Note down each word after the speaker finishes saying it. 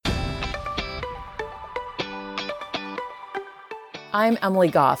I'm Emily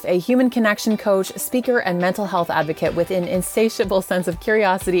Goff, a human connection coach, speaker, and mental health advocate with an insatiable sense of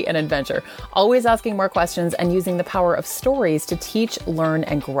curiosity and adventure, always asking more questions and using the power of stories to teach, learn,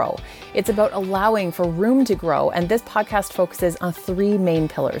 and grow. It's about allowing for room to grow, and this podcast focuses on three main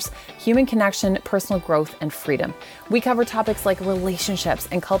pillars: human connection, personal growth, and freedom. We cover topics like relationships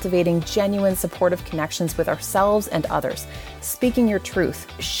and cultivating genuine supportive connections with ourselves and others, speaking your truth,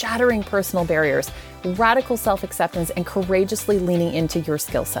 shattering personal barriers, radical self-acceptance, and courageously leaning into your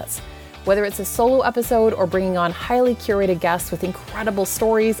skill sets. Whether it's a solo episode or bringing on highly curated guests with incredible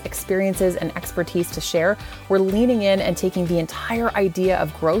stories, experiences, and expertise to share, we're leaning in and taking the entire idea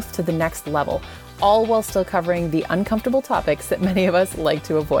of growth to the next level, all while still covering the uncomfortable topics that many of us like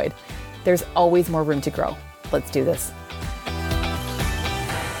to avoid. There's always more room to grow. Let's do this.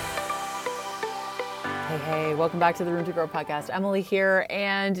 Hey, welcome back to the Room to Grow podcast. Emily here,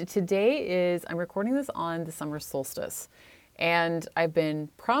 and today I'm recording this on the summer solstice, and I've been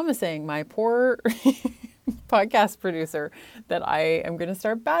promising my poor podcast producer that I am going to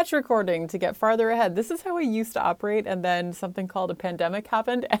start batch recording to get farther ahead. This is how I used to operate, and then something called a pandemic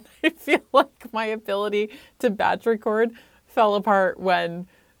happened, and I feel like my ability to batch record fell apart when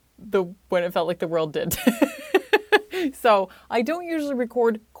it felt like the world did. So I don't usually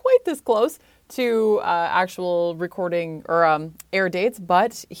record quite this close to actual recording or air dates,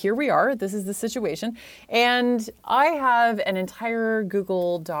 but here we are. This is the situation. And I have an entire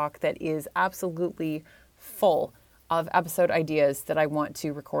Google Doc that is absolutely full of episode ideas that I want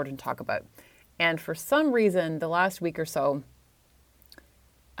to record and talk about. And for some reason, the last week or so,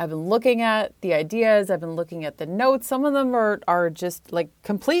 I've been looking at the ideas, I've been looking at the notes. Some of them are just like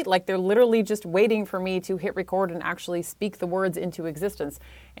complete, like they're literally just waiting for me to hit record and actually speak the words into existence.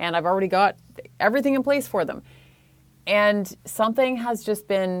 And I've already got everything in place for them. And something has just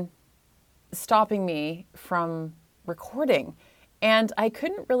been stopping me from recording. And I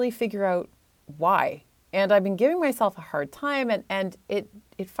couldn't really figure out why. And I've been giving myself a hard time, and it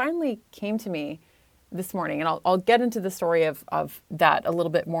finally came to me this morning, and I'll get into the story of that a little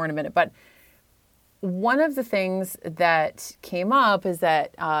bit more in a minute. But one of the things that came up is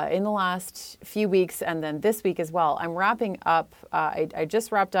that in the last few weeks, and then this week as well, I'm wrapping up. I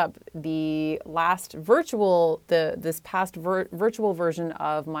just wrapped up the last virtual version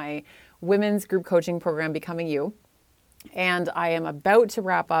of my women's group coaching program, Becoming You, and I am about to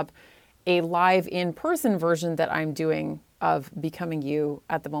wrap up a live in-person version that I'm doing of Becoming You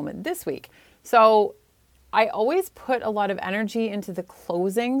at the moment this week. So I always put a lot of energy into the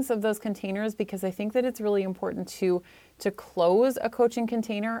closings of those containers because I think that it's really important to close a coaching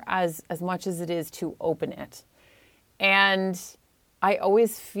container as much as it is to open it. And I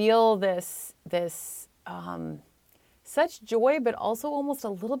always feel this such joy, but also almost a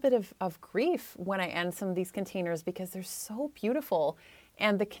little bit of grief when I end some of these containers because they're so beautiful,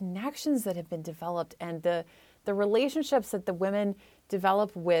 and the connections that have been developed and the relationships that the women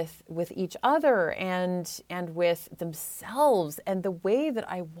develop with each other and with themselves, and the way that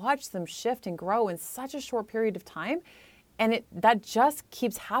I watch them shift and grow in such a short period of time. And that just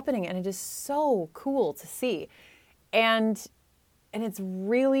keeps happening, and it is so cool to see. And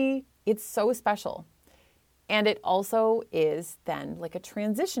it's so special. And it also is then like a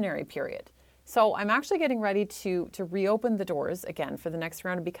transitionary period. So I'm actually getting ready to reopen the doors again for the next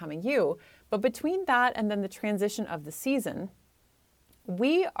round of Becoming You. But between that and then the transition of the season,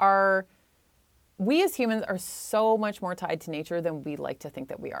 we as humans are so much more tied to nature than we like to think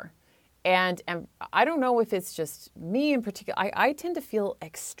that we are. And I don't know if it's just me in particular. I tend to feel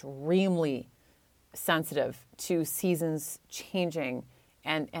extremely sensitive to seasons changing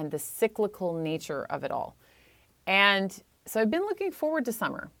and the cyclical nature of it all. And so I've been looking forward to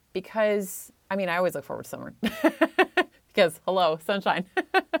summer because, I always look forward to summer because, hello, sunshine.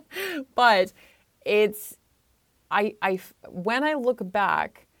 But when I look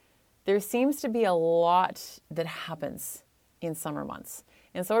back, there seems to be a lot that happens in summer months.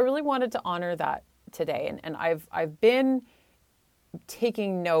 And so I really wanted to honor that today. And I've been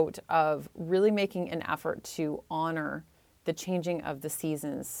taking note of really making an effort to honor the changing of the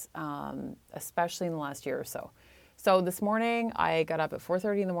seasons, especially in the last year or so. So this morning, I got up at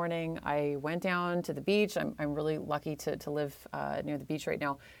 4:30 in the morning. I went down to the beach. I'm really lucky to live near the beach right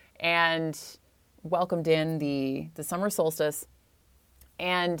now, and welcomed in the summer solstice,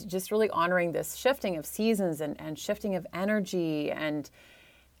 and just really honoring this shifting of seasons and shifting of energy and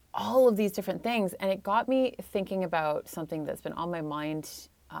all of these different things. And it got me thinking about something that's been on my mind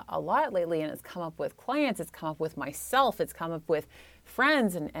a lot lately, and it's come up with clients, it's come up with myself, it's come up with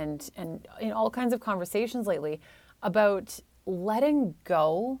friends and in all kinds of conversations lately about letting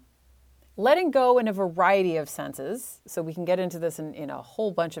go Letting go in a variety of senses, so we can get into this in a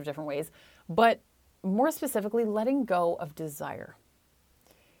whole bunch of different ways, but more specifically, letting go of desire.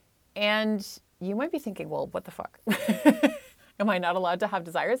 And you might be thinking, well, what the fuck? Am I not allowed to have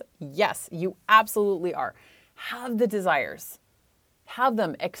desires? Yes, you absolutely are. Have the desires. Have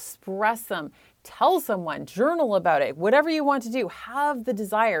them, express them, tell someone, journal about it, whatever you want to do, have the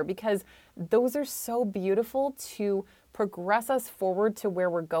desire, because those are so beautiful to progress us forward to where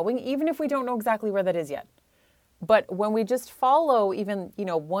we're going, even if we don't know exactly where that is yet. But when we just follow even,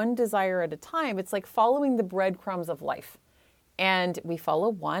 one desire at a time, it's like following the breadcrumbs of life. And we follow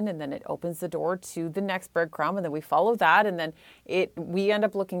one, and then it opens the door to the next breadcrumb, and then we follow that, and then we end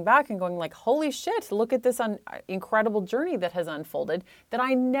up looking back and going like, holy shit, look at this incredible journey that has unfolded that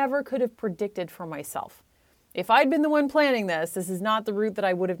I never could have predicted for myself. If I'd been the one planning this is not the route that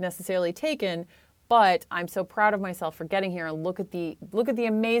I would have necessarily taken, but I'm so proud of myself for getting here, and look at the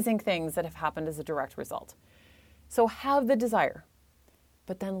amazing things that have happened as a direct result. So have the desire,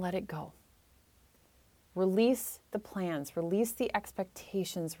 but then let it go. Release the plans, release the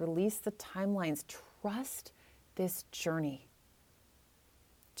expectations, release the timelines. Trust this journey.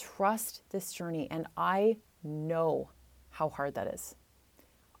 Trust this journey. And I know how hard that is.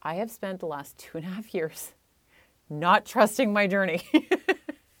 I have spent the last 2.5 years not trusting my journey.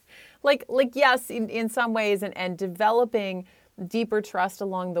 like yes, in some ways, and developing deeper trust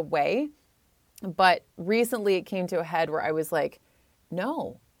along the way. But recently it came to a head where I was like,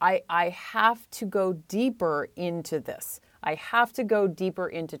 no, I have to go deeper into this. I have to go deeper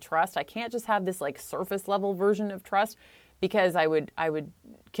into trust. I can't just have this like surface level version of trust, because I would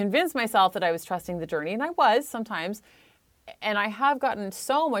convince myself that I was trusting the journey, and I was sometimes. And I have gotten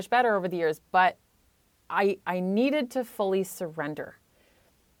so much better over the years, but I needed to fully surrender.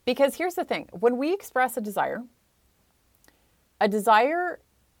 Because here's the thing, when we express a desire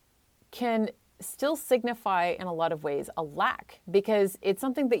can still signify in a lot of ways a lack, because it's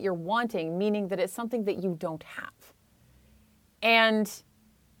something that you're wanting, meaning that it's something that you don't have. And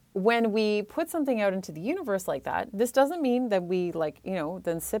when we put something out into the universe like that, this doesn't mean that we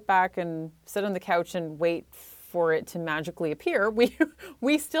then sit back and sit on the couch and wait for it to magically appear.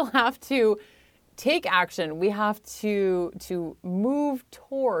 We still have to take action. We have to move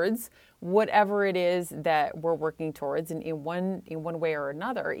towards whatever it is that we're working towards in one way or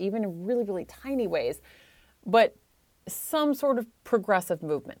another, even in really, really tiny ways, but some sort of progressive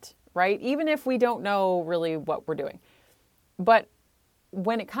movement, right? Even if we don't know really what we're doing. But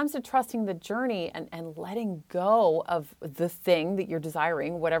when it comes to trusting the journey and letting go of the thing that you're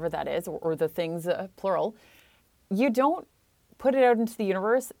desiring, whatever that is, or the things, plural, you don't put it out into the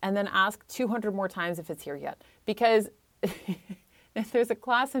universe and then ask 200 more times if it's here yet. Because there's a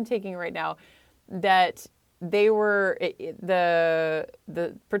class I'm taking right now that the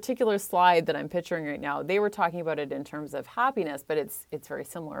particular slide that I'm picturing right now, they were talking about it in terms of happiness, but it's very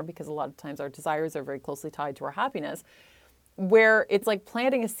similar, because a lot of times our desires are very closely tied to our happiness, where it's like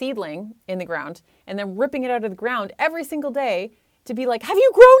planting a seedling in the ground and then ripping it out of the ground every single day to be like, have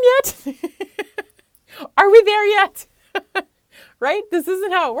you grown yet? Are we there yet? Right? This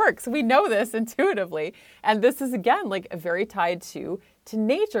isn't how it works. We know this intuitively. And this is, again, like very tied to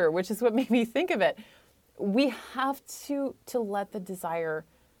nature, which is what made me think of it. We have to let the desire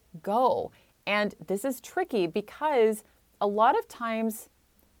go. And this is tricky, because a lot of times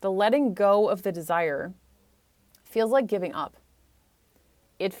the letting go of the desire feels like giving up.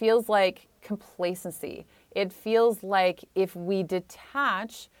 It feels like complacency. It feels like if we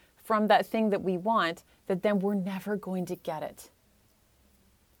detach from that thing that we want, that then we're never going to get it.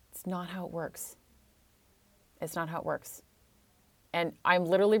 It's not how it works. It's not how it works. And I'm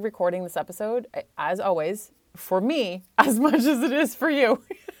literally recording this episode, as always, for me as much as it is for you,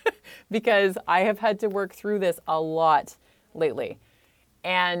 because I have had to work through this a lot lately.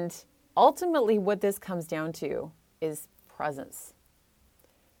 And ultimately what this comes down to is presence.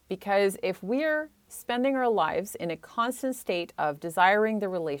 Because if we're spending our lives in a constant state of desiring the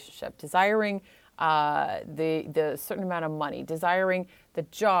relationship, desiring the certain amount of money, desiring the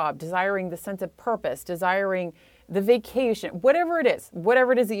job, desiring the sense of purpose, desiring the vacation, whatever it is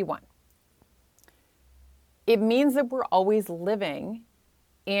that you want, it means that we're always living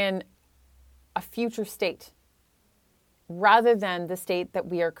in a future state rather than the state that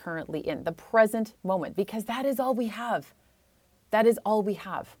we are currently in, the present moment, because that is all we have. That is all we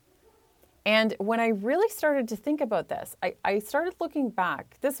have. And when I really started to think about this, I started looking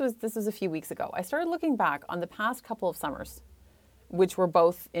back. This was a few weeks ago. I started looking back on the past couple of summers, which were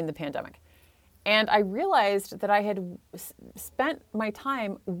both in the pandemic. And I realized that I had spent my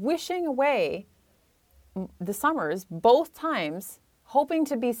time wishing away the summers, both times, hoping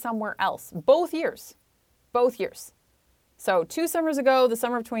to be somewhere else. Both years. So 2 summers ago, the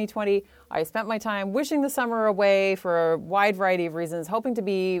summer of 2020, I spent my time wishing the summer away for a wide variety of reasons, hoping to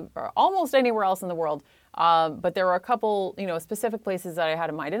be almost anywhere else in the world. But there were a couple, specific places that I had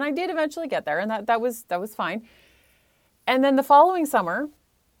in mind, and I did eventually get there, and that was fine. And then the following summer,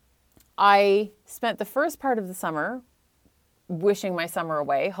 I spent the first part of the summer wishing my summer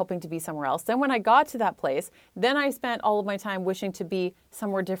away, hoping to be somewhere else. Then when I got to that place, then I spent all of my time wishing to be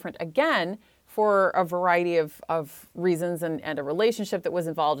somewhere different again for a variety of reasons and a relationship that was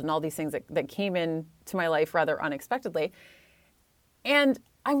involved and all these things that came into my life rather unexpectedly. And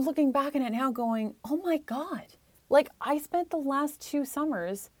I'm looking back at it now going, oh my God, like I spent the last 2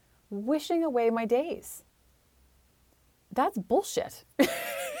 summers wishing away my days. That's bullshit.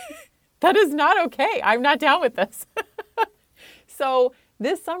 That is not okay. I'm not down with this. So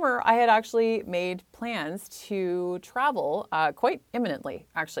this summer, I had actually made plans to travel quite imminently.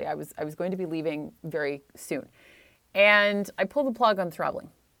 Actually, I was going to be leaving very soon. And I pulled the plug on traveling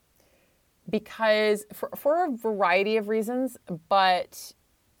because for a variety of reasons, but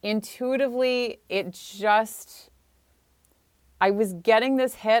intuitively, I was getting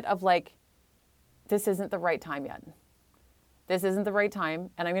this hit of like, this isn't the right time yet. This isn't the right time.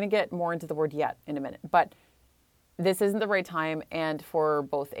 And I'm going to get more into the word yet in a minute. But this isn't the right time. And for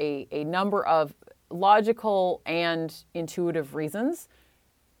both a number of logical and intuitive reasons,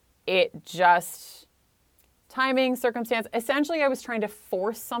 it just, timing, circumstance, essentially I was trying to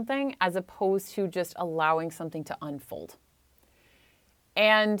force something as opposed to just allowing something to unfold.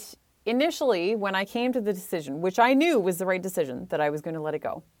 And initially, when I came to the decision, which I knew was the right decision, that I was going to let it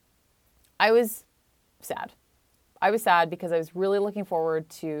go, I was sad. I was sad because I was really looking forward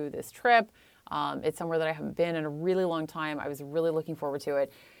to this trip. It's somewhere that I haven't been in a really long time. I was really looking forward to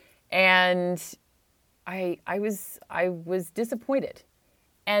it. And I was disappointed.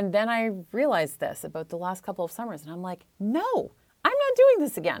 And then I realized this about the last couple of summers. And I'm like, no, I'm not doing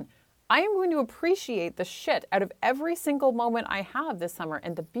this again. I am going to appreciate the shit out of every single moment I have this summer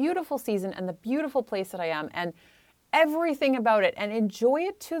and the beautiful season and the beautiful place that I am and everything about it and enjoy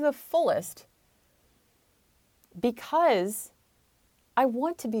it to the fullest because I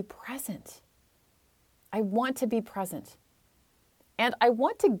want to be present. I want to be present. And I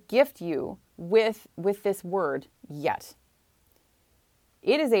want to gift you with this word, yet.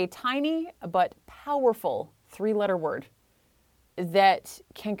 It is a tiny but powerful 3-letter word that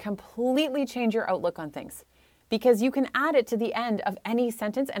can completely change your outlook on things because you can add it to the end of any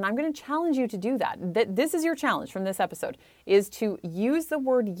sentence. And I'm going to challenge you to do that. This is your challenge from this episode, is to use the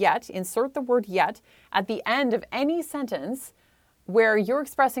word yet, insert the word yet at the end of any sentence where you're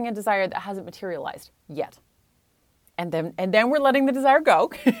expressing a desire that hasn't materialized yet. And then we're letting the desire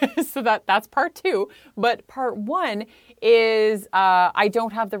go. So that's part 2. But part 1 is I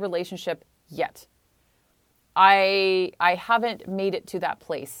don't have the relationship yet. I haven't made it to that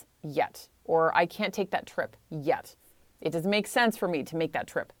place yet. Or I can't take that trip yet. It doesn't make sense for me to make that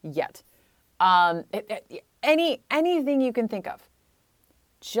trip yet. Anything you can think of.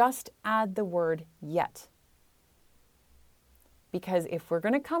 Just add the word yet. Because if we're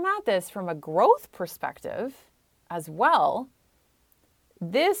going to come at this from a growth perspective as well,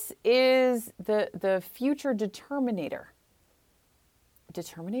 this is the future determinator.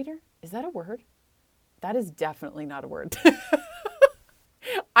 Determinator? Is that a word? That is definitely not a word.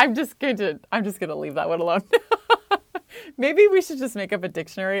 I'm just going to leave that one alone. Maybe we should just make up a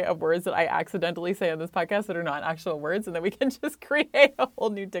dictionary of words that I accidentally say on this podcast that are not actual words, and then we can just create a whole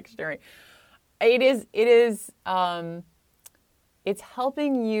new dictionary. It's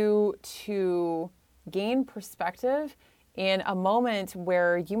helping you to gain perspective in a moment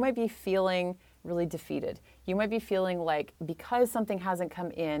where you might be feeling really defeated. You might be feeling like because something hasn't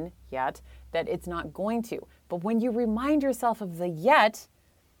come in yet, that it's not going to. But when you remind yourself of the yet,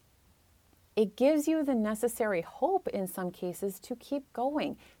 it gives you the necessary hope in some cases to keep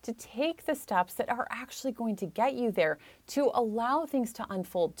going, to take the steps that are actually going to get you there, to allow things to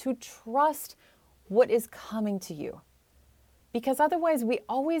unfold, to trust what is coming to you. Because otherwise we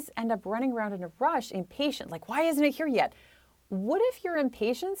always end up running around in a rush, impatient, like, why isn't it here yet? What if your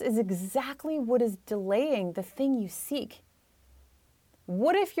impatience is exactly what is delaying the thing you seek?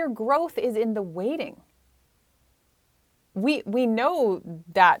 What if your growth is in the waiting? We know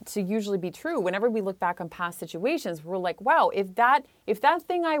that to usually be true. Whenever we look back on past situations, we're like, wow, if that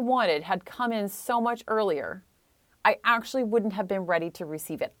thing I wanted had come in so much earlier, I actually wouldn't have been ready to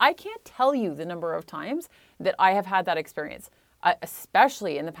receive it. I can't tell you the number of times that I have had that experience,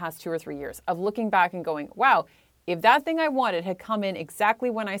 especially in the past 2 or 3 years, of looking back and going, wow, if that thing I wanted had come in exactly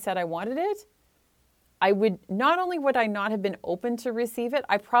when I said I wanted it, I would, not only would I not have been open to receive it,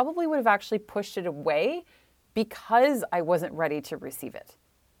 I probably would have actually pushed it away because I wasn't ready to receive it.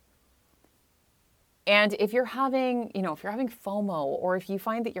 And if you're having, if you're having FOMO, or if you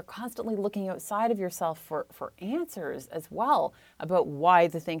find that you're constantly looking outside of yourself for answers as well about why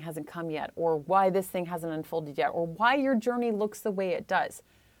the thing hasn't come yet, or why this thing hasn't unfolded yet, or why your journey looks the way it does,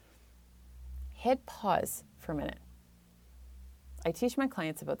 hit pause for a minute. I teach my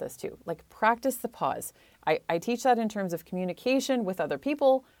clients about this too. Like, practice the pause. I teach that in terms of communication with other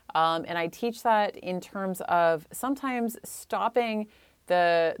people. And I teach that in terms of sometimes stopping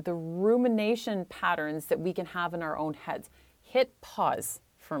the rumination patterns that we can have in our own heads. Hit pause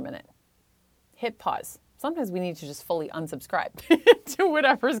for a minute. Hit pause. Sometimes we need to just fully unsubscribe to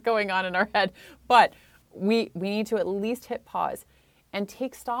whatever's going on in our head. But we need to at least hit pause and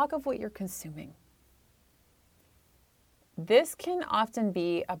take stock of what you're consuming. This can often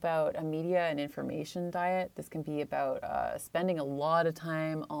be about a media and information diet. This can be about spending a lot of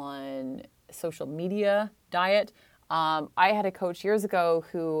time on social media diet. I had a coach years ago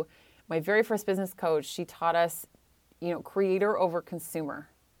who, my very first business coach, she taught us, creator over consumer.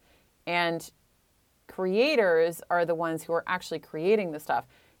 And creators are the ones who are actually creating the stuff.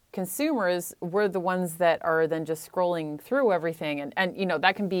 Consumers were the ones that are then just scrolling through everything. And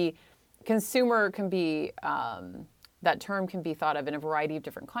that can be, consumer can be, that term can be thought of in a variety of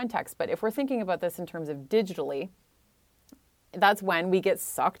different contexts. But if we're thinking about this in terms of digitally, that's when we get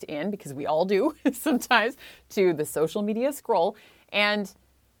sucked in, because we all do sometimes, to the social media scroll. And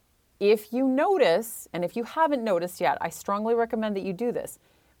if you notice, and if you haven't noticed yet, I strongly recommend that you do this.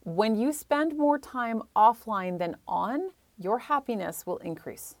 When you spend more time offline than on, your happiness will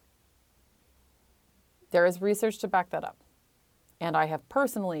increase. There is research to back that up. And I have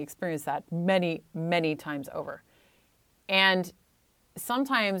personally experienced that many, many times over. And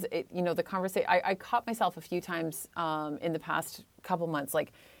sometimes, the conversation, I caught myself a few times in the past couple months,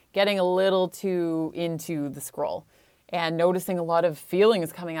 like getting a little too into the scroll and noticing a lot of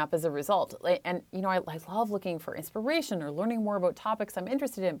feelings coming up as a result. And, I love looking for inspiration or learning more about topics I'm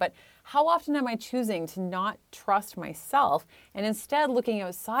interested in. But how often am I choosing to not trust myself and instead looking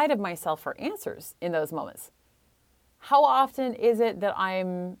outside of myself for answers in those moments? How often is it that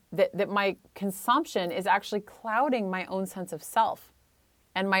that my consumption is actually clouding my own sense of self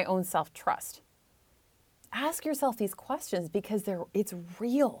and my own self-trust? Ask yourself these questions, because it's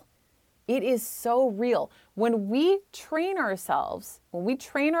real. It is so real. When we train ourselves, when we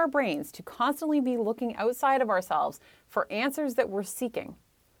train our brains to constantly be looking outside of ourselves for answers that we're seeking,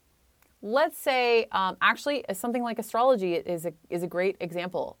 let's say, actually, something like astrology is a great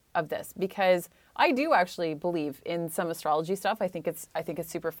example of this, because I do actually believe in some astrology stuff. I think it's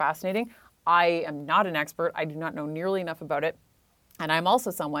super fascinating. I am not an expert. I do not know nearly enough about it. And I'm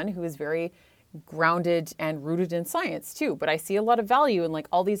also someone who is very grounded and rooted in science too. But I see a lot of value in like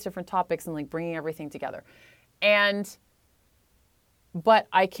all these different topics and like bringing everything together. But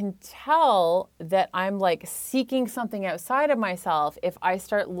I can tell that I'm like seeking something outside of myself if I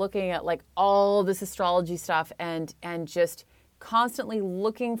start looking at like all this astrology stuff and just constantly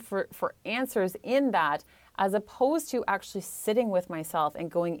looking for answers in that, as opposed to actually sitting with myself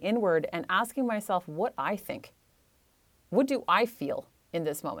and going inward and asking myself what I think. What do I feel in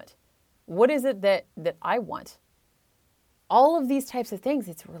this moment? What is it that I want? All of these types of things,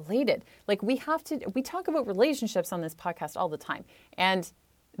 it's related. Like we talk about relationships on this podcast all the time. And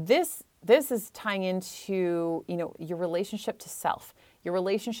this is tying into, your relationship to self, your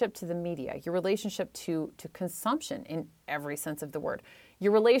relationship to the media, your relationship to consumption in every sense of the word,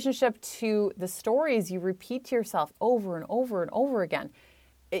 your relationship to the stories you repeat to yourself over and over and over again,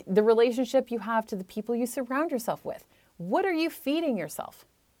 the relationship you have to the people you surround yourself with. What are you feeding yourself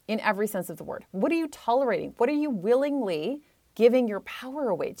in every sense of the word? What are you tolerating? What are you willingly giving your power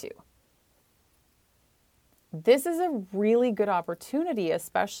away to? This is a really good opportunity,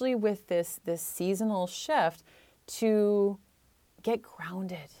 especially with this seasonal shift, to get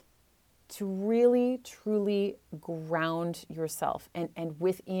grounded, to really, truly ground yourself and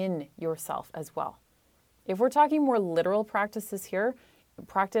within yourself as well. If we're talking more literal practices here,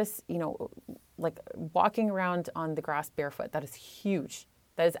 practice, like walking around on the grass barefoot. That is huge.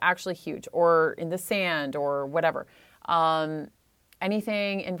 That is actually huge. Or in the sand or whatever.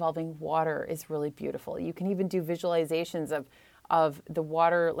 Anything involving water is really beautiful. You can even do visualizations of the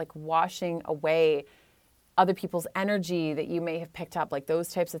water like washing away other people's energy that you may have picked up, like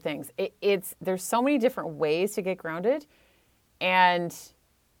those types of things. There's so many different ways to get grounded and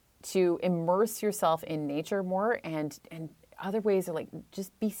to immerse yourself in nature more, and other ways are like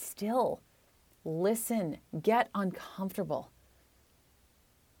just be still, listen, get uncomfortable.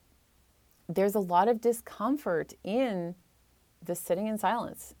 there's a lot of discomfort in the sitting in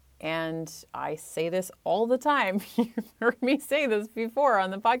silence. And I say this all the time. You've heard me say this before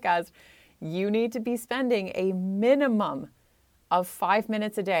on the podcast. You need to be spending a minimum of 5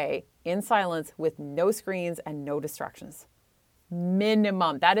 minutes a day in silence with no screens and no distractions.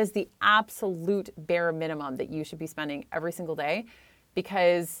 Minimum. That is the absolute bare minimum that you should be spending every single day,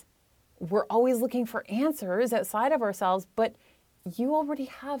 because we're always looking for answers outside of ourselves, but you already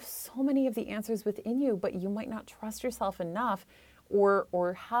have so many of the answers within you, but you might not trust yourself enough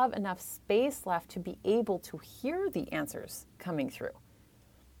or have enough space left to be able to hear the answers coming through.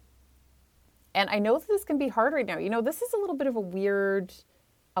 And I know that this can be hard right now. You know, this is a little bit of a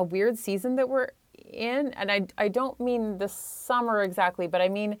weird season that we're in. And I don't mean the summer exactly, but I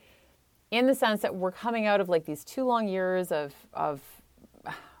mean in the sense that we're coming out of like these 2 long years of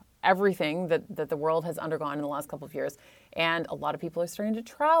everything that the world has undergone in the last couple of years. And a lot of people are starting to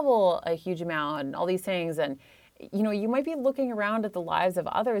travel a huge amount and all these things. And, you know, you might be looking around at the lives of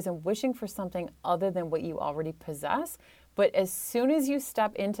others and wishing for something other than what you already possess. But as soon as you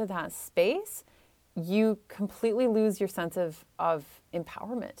step into that space, you completely lose your sense of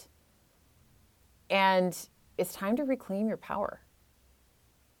empowerment. And it's time to reclaim your power.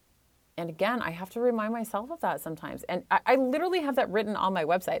 And again, I have to remind myself of that sometimes. And I literally have that written on my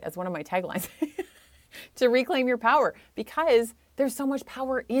website as one of my taglines, to reclaim your power, because there's so much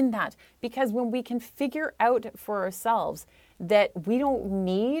power in that. Because when we can figure out for ourselves that we don't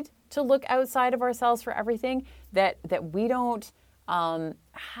need to look outside of ourselves for everything, that we don't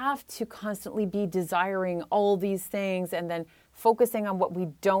have to constantly be desiring all these things and then focusing on what we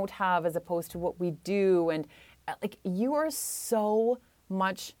don't have as opposed to what we do. And like, you are so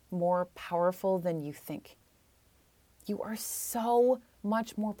much more powerful than you think. You are so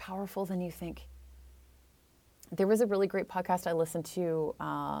much more powerful than you think. There was a really great podcast I listened to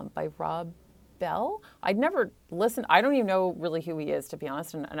by Rob Bell. I'd never listened. I don't even know really who he is, to be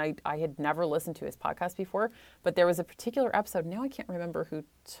honest. And I had never listened to his podcast before. But there was a particular episode. Now I can't remember who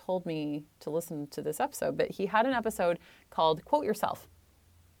told me to listen to this episode. But he had an episode called Quote Yourself.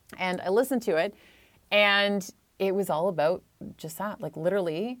 And I listened to it. And it was all about just that, like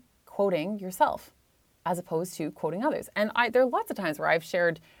literally quoting yourself as opposed to quoting others. And there are lots of times where I've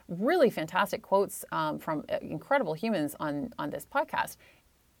shared really fantastic quotes from incredible humans on this podcast.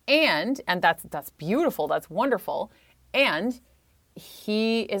 And that's beautiful, that's wonderful. And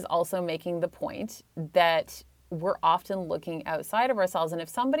he is also making the point that we're often looking outside of ourselves. And if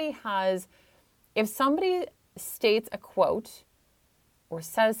somebody states a quote or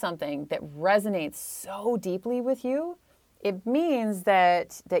says something that resonates so deeply with you, it means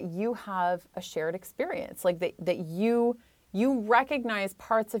that you have a shared experience, like that you recognize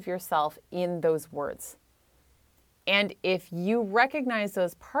parts of yourself in those words. And if you recognize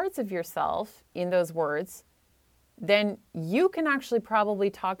those parts of yourself in those words, then you can actually probably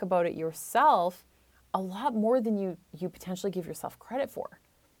talk about it yourself a lot more than you potentially give yourself credit for.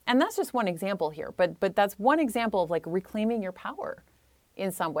 And that's just one example here, but that's one example of like reclaiming your power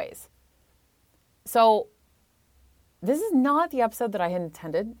in some ways. So this is not the episode that I had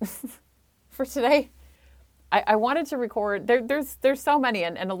intended for today. I wanted to record, there's so many,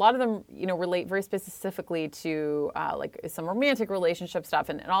 and a lot of them, you know, relate very specifically to like some romantic relationship stuff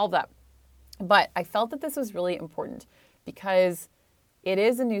and all of that. But I felt that this was really important because it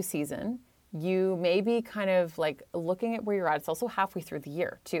is a new season. You may be kind of like looking at where you're at. It's also halfway through the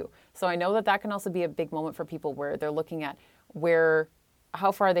year too. So I know that can also be a big moment for people where they're looking at how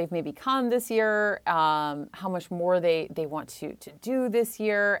far they've maybe come this year, how much more they want to do this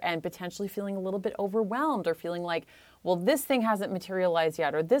year, and potentially feeling a little bit overwhelmed or feeling like, well, this thing hasn't materialized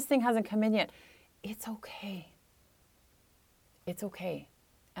yet or this thing hasn't come in yet. It's okay. It's okay.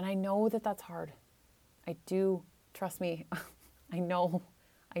 And I know that that's hard. I do. Trust me. I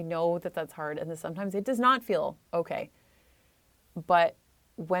know that that's hard, and that sometimes it does not feel okay. But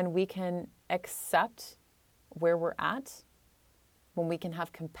when we can accept where we're at, when we can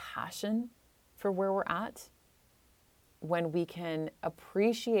have compassion for where we're at, when we can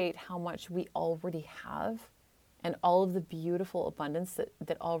appreciate how much we already have and all of the beautiful abundance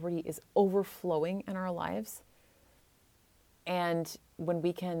that already is overflowing in our lives, and when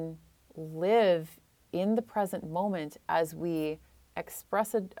we can live in the present moment as we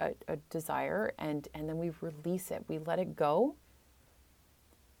express a desire and then we release it, we let it go,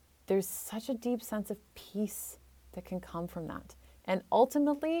 there's such a deep sense of peace that can come from that. And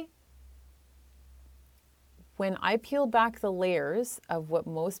ultimately, when I peel back the layers of what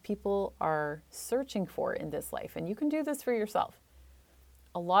most people are searching for in this life, and you can do this for yourself,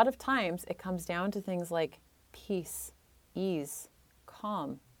 a lot of times it comes down to things like peace, ease,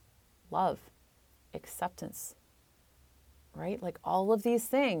 calm, love, acceptance, right? Like all of these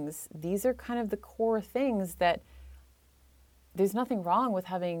things, these are kind of the core things that there's nothing wrong with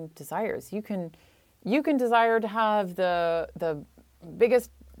having desires. You can desire to have the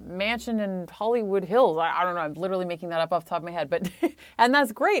biggest mansion in Hollywood Hills. I don't know. I'm literally making that up off the top of my head, but and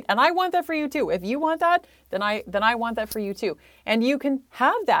that's great. And I want that for you too. If you want that, then I want that for you too. And you can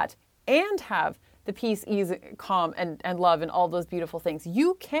have that and have the peace, ease, calm, and love and all those beautiful things.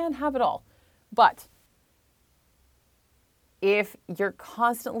 You can have it all. But if you're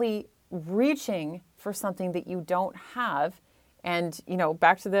constantly reaching for something that you don't have, and,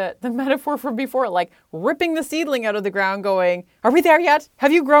 back to the metaphor from before, like ripping the seedling out of the ground going, are we there yet?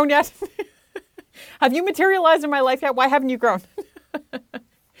 Have you grown yet? Have you materialized in my life yet? Why haven't you grown?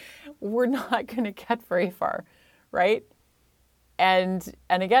 We're not going to get very far, right? And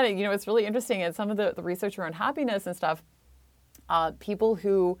again, it's really interesting. And some of the research around happiness and stuff, people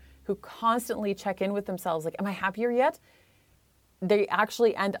who constantly check in with themselves, like, am I happier yet? They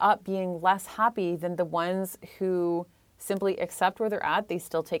actually end up being less happy than the ones who simply accept where they're at. They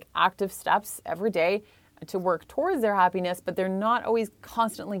still take active steps every day to work towards their happiness, but they're not always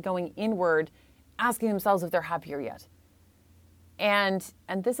constantly going inward, asking themselves if they're happier yet. And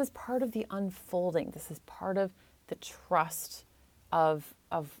this is part of the unfolding. This is part of the trust of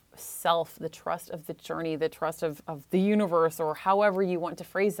self, the trust of the journey, the trust of the universe, or however you want to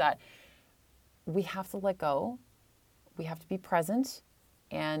phrase that. We have to let go. We have to be present,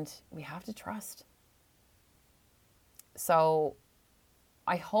 and we have to trust. So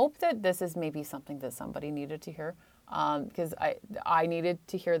I hope that this is maybe something that somebody needed to hear, because I needed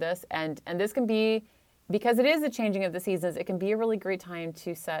to hear this. And this can be, because it is the changing of the seasons, it can be a really great time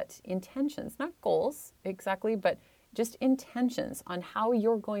to set intentions, not goals exactly, but just intentions on how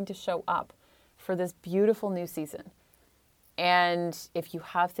you're going to show up for this beautiful new season. And if you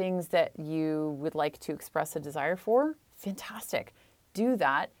have things that you would like to express a desire for, fantastic. Do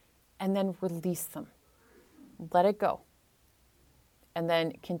that and then release them. Let it go. And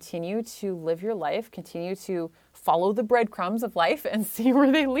then continue to live your life, continue to follow the breadcrumbs of life and see where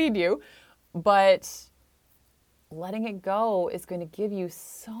they lead you. But letting it go is going to give you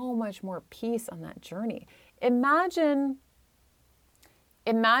so much more peace on that journey. Imagine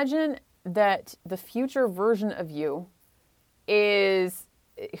that the future version of you is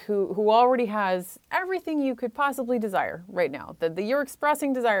who already has everything you could possibly desire right now, that you're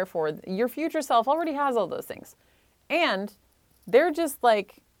expressing desire for. Your future self already has all those things. And they're just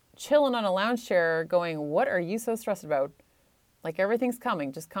like chilling on a lounge chair going, what are you so stressed about? Like everything's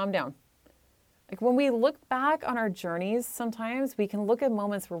coming, just calm down. Like when we look back on our journeys, sometimes we can look at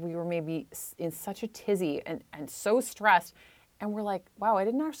moments where we were maybe in such a tizzy and so stressed. And we're like, wow, I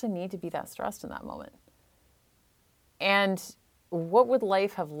didn't actually need to be that stressed in that moment. And what would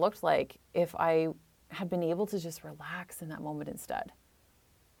life have looked like if I had been able to just relax in that moment instead?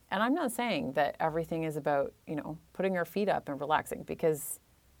 And I'm not saying that everything is about, putting our feet up and relaxing, because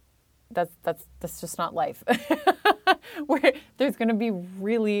that's just not life. Where there's going to be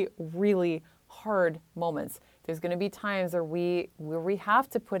really, really hard moments. There's going to be times where we have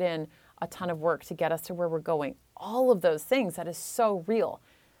to put in a ton of work to get us to where we're going. All of those things, that is so real.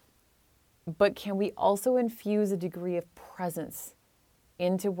 But can we also infuse a degree of presence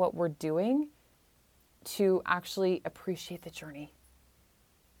into what we're doing to actually appreciate the journey,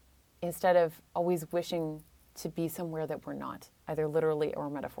 instead of always wishing to be somewhere that we're not, either literally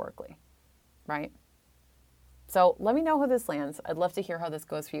or metaphorically, right? So let me know how this lands. I'd love to hear how this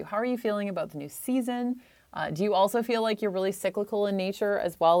goes for you. How are you feeling about the new season? Do you also feel like you're really cyclical in nature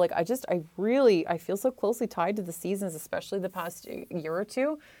as well? Like I feel so closely tied to the seasons, especially the past year or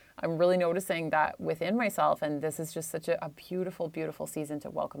two. I'm really noticing that within myself, and this is just such a beautiful, beautiful season to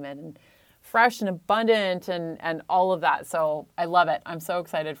welcome in, and fresh and abundant and all of that. So I love it. I'm so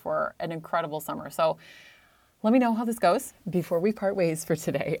excited for an incredible summer. So let me know how this goes. Before we part ways for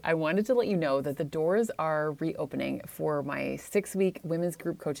today, I wanted to let you know that the doors are reopening for my 6-week women's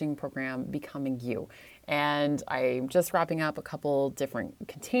group coaching program, Becoming You. And I'm just wrapping up a couple different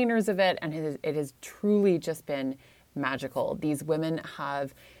containers of it, and it has truly just been magical. These women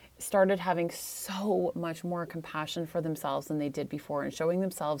have started having so much more compassion for themselves than they did before, and showing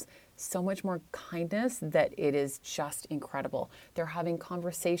themselves so much more kindness that it is just incredible. They're having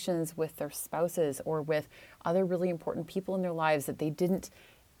conversations with their spouses or with other really important people in their lives that they didn't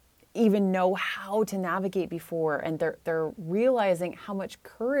even know how to navigate before, and they're realizing how much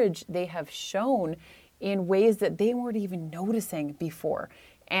courage they have shown in ways that they weren't even noticing before.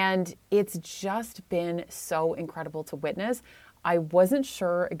 And it's just been so incredible to witness. I wasn't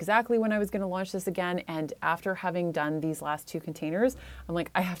sure exactly when I was going to launch this again. And after having done these last 2 containers, I'm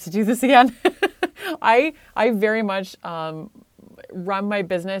like, I have to do this again. I very much run my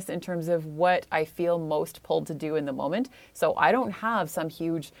business in terms of what I feel most pulled to do in the moment. So I don't have some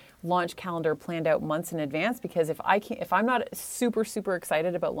huge launch calendar planned out months in advance, because if I'm not super, super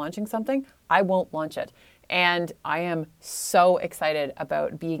excited about launching something, I won't launch it. And I am so excited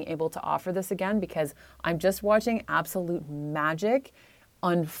about being able to offer this again, because I'm just watching absolute magic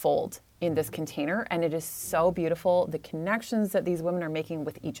unfold in this container. And it is so beautiful. The connections that these women are making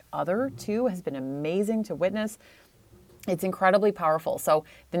with each other too has been amazing to witness. It's incredibly powerful. So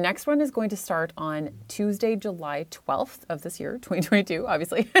the next one is going to start on Tuesday, July 12th of this year, 2022,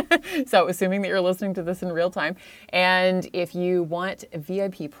 obviously. So assuming that you're listening to this in real time. And if you want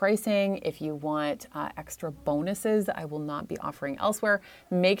VIP pricing, if you want extra bonuses that I will not be offering elsewhere,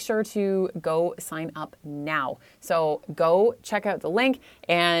 make sure to go sign up now. So go check out the link.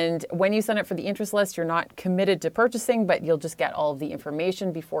 And when you sign up for the interest list, you're not committed to purchasing, but you'll just get all of the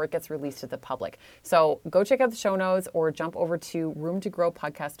information before it gets released to the public. So go check out the show notes or jump over to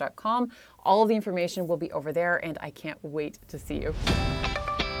roomtogrowpodcast.com. All of the information will be over there, and I can't wait to see you.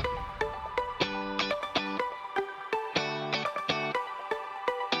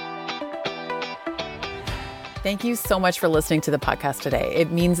 Thank you so much for listening to the podcast today.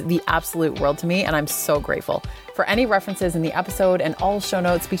 It means the absolute world to me, and I'm so grateful. For any references in the episode and all show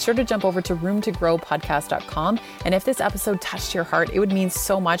notes, be sure to jump over to roomtogrowpodcast.com. And if this episode touched your heart, it would mean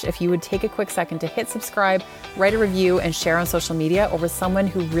so much if you would take a quick second to hit subscribe, write a review, and share on social media or with someone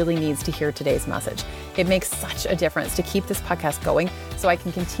who really needs to hear today's message. It makes such a difference to keep this podcast going so I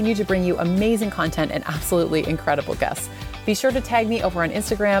can continue to bring you amazing content and absolutely incredible guests. Be sure to tag me over on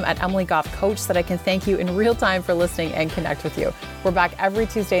Instagram at Emily Goff Coach so that I can thank you in real time for listening and connect with you. We're back every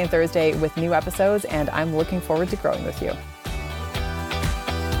Tuesday and Thursday with new episodes, and I'm looking forward to growing with you.